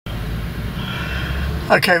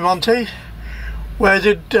Okay, Monty, where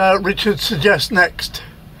did Richard suggest next?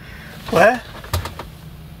 Where?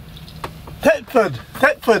 Thetford!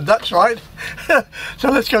 Thetford, that's right.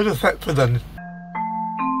 So let's go to Thetford then.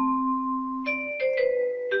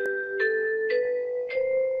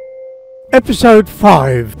 Episode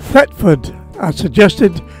 5, Thetford, as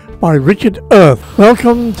suggested by Richard Earth.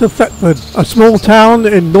 Welcome to Thetford, a small town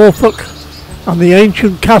in Norfolk and the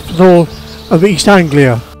ancient capital of East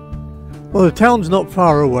Anglia. Well, the town's not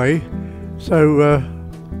far away, so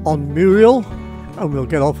on Muriel, and we'll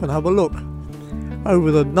get off and have a look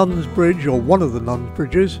over the Nuns Bridge, or one of the Nuns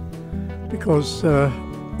Bridges, because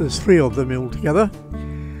there's 3 of them altogether,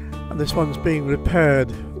 and this one's being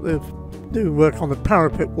repaired. They're doing work on the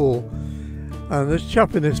parapet wall, and this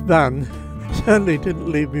chap in this van certainly didn't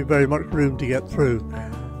leave me very much room to get through.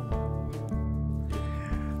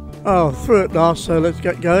 Oh, through at last, so let's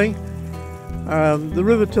get going. The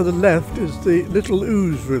river to the left is the Little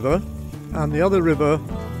Ouse River, and the other river,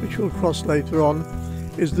 which we'll cross later on,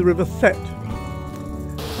 is the River Thet.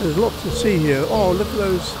 There's lots to see here. Oh, look at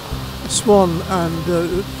those swan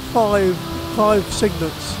and 5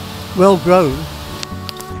 cygnets, well grown.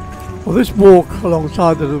 Well, this walk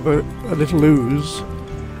alongside the river Little Ouse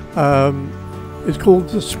is called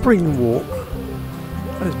the Spring Walk.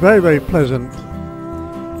 And it's very, very pleasant,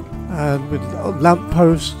 and with lamp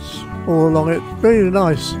posts all along it, very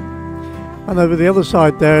nice. And over the other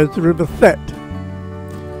side there is the River Thet.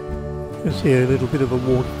 You can see a little bit of a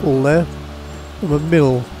waterfall there from a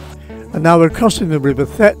mill. And now we're crossing the River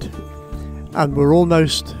Thet and we're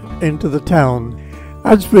almost into the town.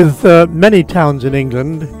 As with many towns in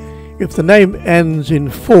England, if the name ends in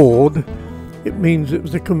Ford, it means it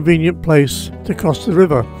was a convenient place to cross the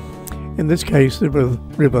river. In this case, the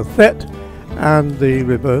River Thet and the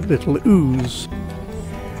River Little Ouse.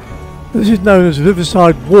 This is known as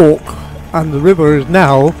Riverside Walk, and the river is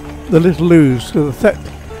now the Little Ouse, so the Thet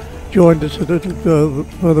joined us a little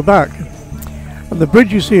further back. And the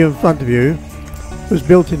bridge you see in front of you was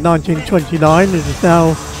built in 1929. It is now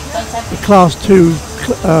a Class 2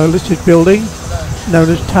 listed building known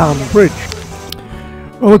as Town Bridge.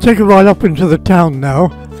 Well, we'll take a ride up into the town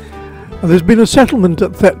now. And there's been a settlement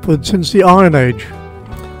at Thetford since the Iron Age.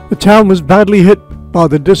 The town was badly hit by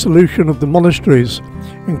the dissolution of the monasteries,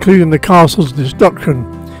 including the castle's destruction,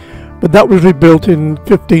 but that was rebuilt in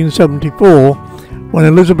 1574 when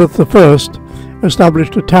Elizabeth I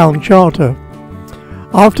established a town charter.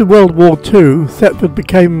 After World War II, Thetford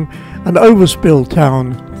became an overspill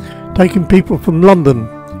town, taking people from London,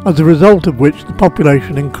 as a result of which the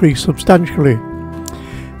population increased substantially.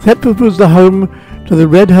 Thetford was the home to the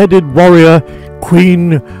red-headed warrior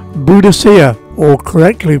Queen Boudicca, or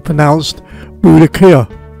correctly pronounced Boudicca,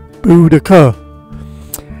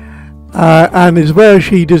 and is where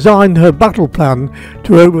she designed her battle plan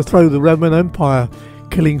to overthrow the Roman Empire,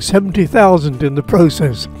 killing 70,000 in the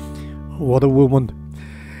process. What a woman.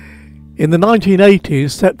 In the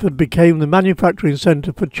 1980s, Thetford became the manufacturing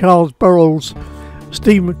centre for Charles Burrell's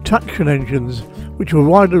steam traction engines, which were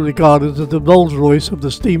widely regarded as the Rolls-Royce of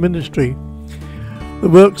the steam industry. The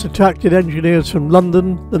works attracted engineers from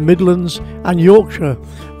London, the Midlands and Yorkshire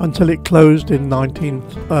until it closed in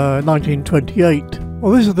 1928.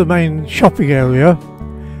 Well, this is the main shopping area,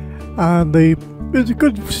 and there's a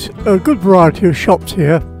good variety of shops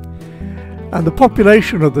here, and the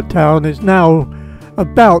population of the town is now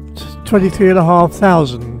about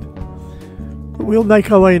 23,500. But we'll make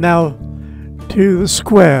our way now to the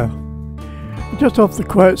square. Just off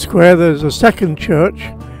the square there's a second church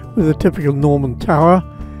with a typical Norman tower,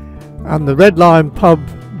 and the Red Lion pub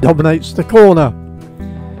dominates the corner.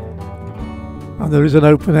 And there is an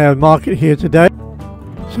open air market here today,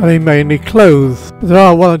 selling mainly clothes. There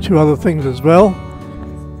are 1 or 2 other things as well,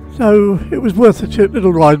 so it was worth a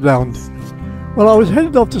little ride round. Well, I was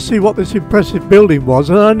headed off to see what this impressive building was,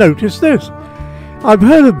 and I noticed this. I've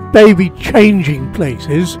heard of baby changing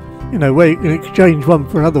places, you know, where you can exchange one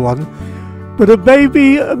for another one, but a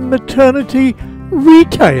baby maternity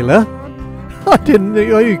retailer? I didn't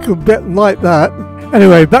know you could bet like that.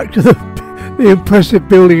 Anyway, back to the impressive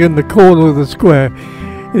building in the corner of the square.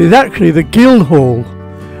 It is actually the Guildhall,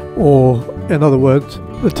 or in other words,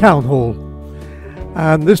 the Town Hall.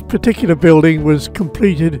 And this particular building was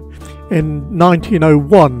completed in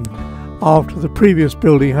 1901 after the previous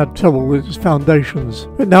building had trouble with its foundations.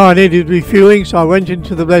 But now I needed refuelling, so I went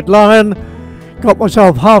into the Red Lion, got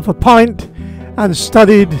myself half a pint and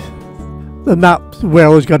studied the map where I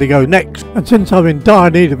was going to go next. And since I'm in dire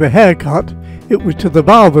need of a haircut, it was to the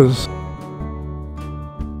barber's.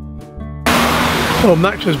 Well,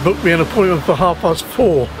 Max has booked me an appointment for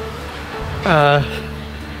 4:30,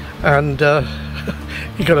 and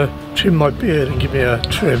You've got to trim my beard and give me a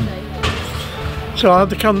trim. So I'll have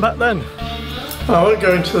to come back then. I won't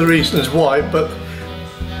go into the reasons why, but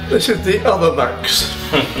this is the other Max.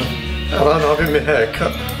 And I'm having my hair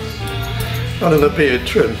cut and a beard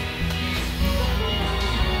trim.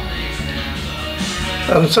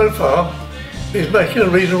 And so far, he's making a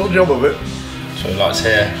reasonable job of it. So he likes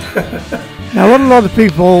hair. Now, what a lot of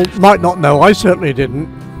people might not know, I certainly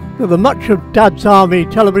didn't, that the much of Dad's Army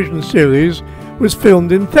television series was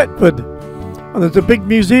filmed in Thetford. And there's a big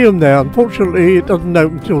museum there. Unfortunately, it doesn't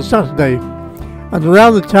open until Saturday. And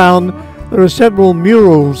around the town, there are several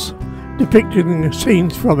murals depicting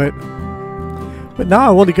scenes from it. But now I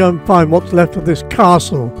want to go and find what's left of this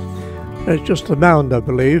castle. It's just a mound, I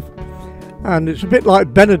believe. And it's a bit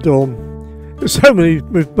like Benidorm. There's so many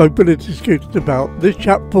mobility scooters about. This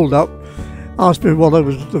chap pulled up, asked me what I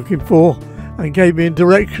was looking for, and gave me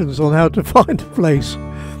directions on how to find a place.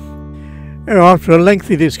 After a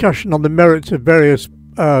lengthy discussion on the merits of various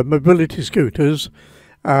mobility scooters,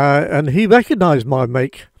 and he recognised my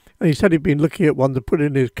make, and he said he'd been looking at one to put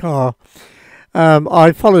in his car.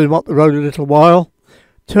 I followed him up the road a little while,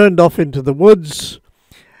 turned off into the woods,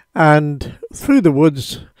 and through the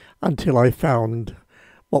woods until I found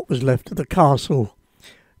what was left of the castle.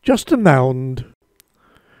 Just a mound.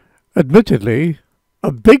 Admittedly,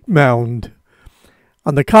 a big mound,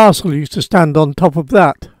 and the castle used to stand on top of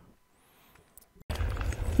that.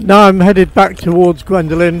 Now I'm headed back towards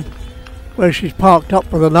Gwendolyn, where she's parked up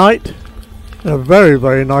for the night. A very,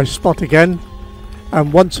 very nice spot again,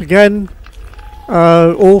 and once again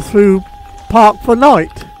all through Park for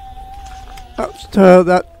Night.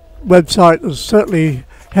 That website has certainly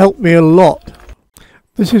helped me a lot.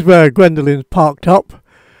 This is where Gwendolyn's parked up,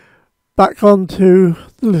 back onto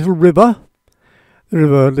the little river, the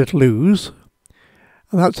River Little Ouse,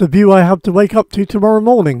 and that's the view I have to wake up to tomorrow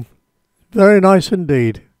morning. Very nice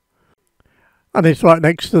indeed. And it's right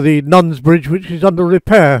next to the Nuns Bridge, which is under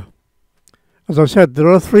repair. As I said, there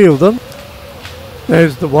are 3 of them.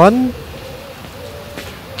 There's the one.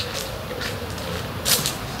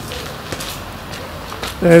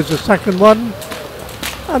 There's the second one.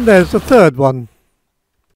 And there's the third one.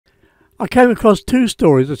 I came across 2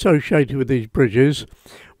 stories associated with these bridges.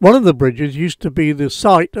 One of the bridges used to be the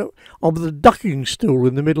site of the ducking stool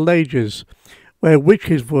in the Middle Ages, where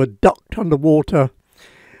witches were ducked underwater,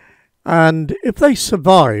 and if they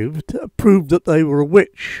survived, it proved that they were a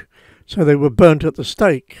witch, so they were burnt at the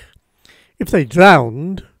stake. If they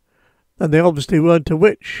drowned, then they obviously weren't a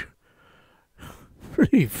witch.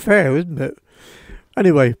 Pretty fair, isn't it?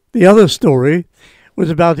 Anyway, the other story was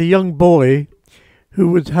about a young boy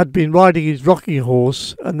who had been riding his rocking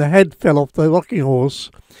horse, and the head fell off the rocking horse.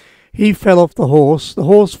 He fell off the horse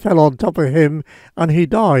fell on top of him, and he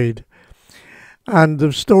died. And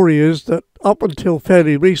the story is that up until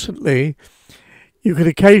fairly recently, you could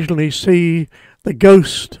occasionally see the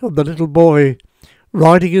ghost of the little boy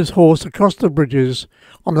riding his horse across the bridges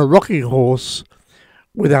on a rocking horse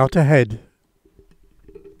without a head.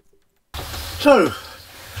 So,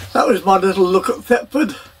 that was my little look at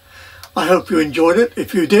Thetford. I hope you enjoyed it.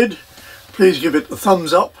 If you did, please give it a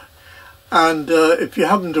thumbs up. And if you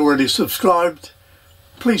haven't already subscribed,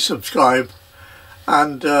 please subscribe.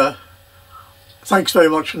 And thanks very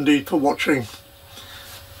much indeed for watching.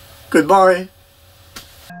 Goodbye.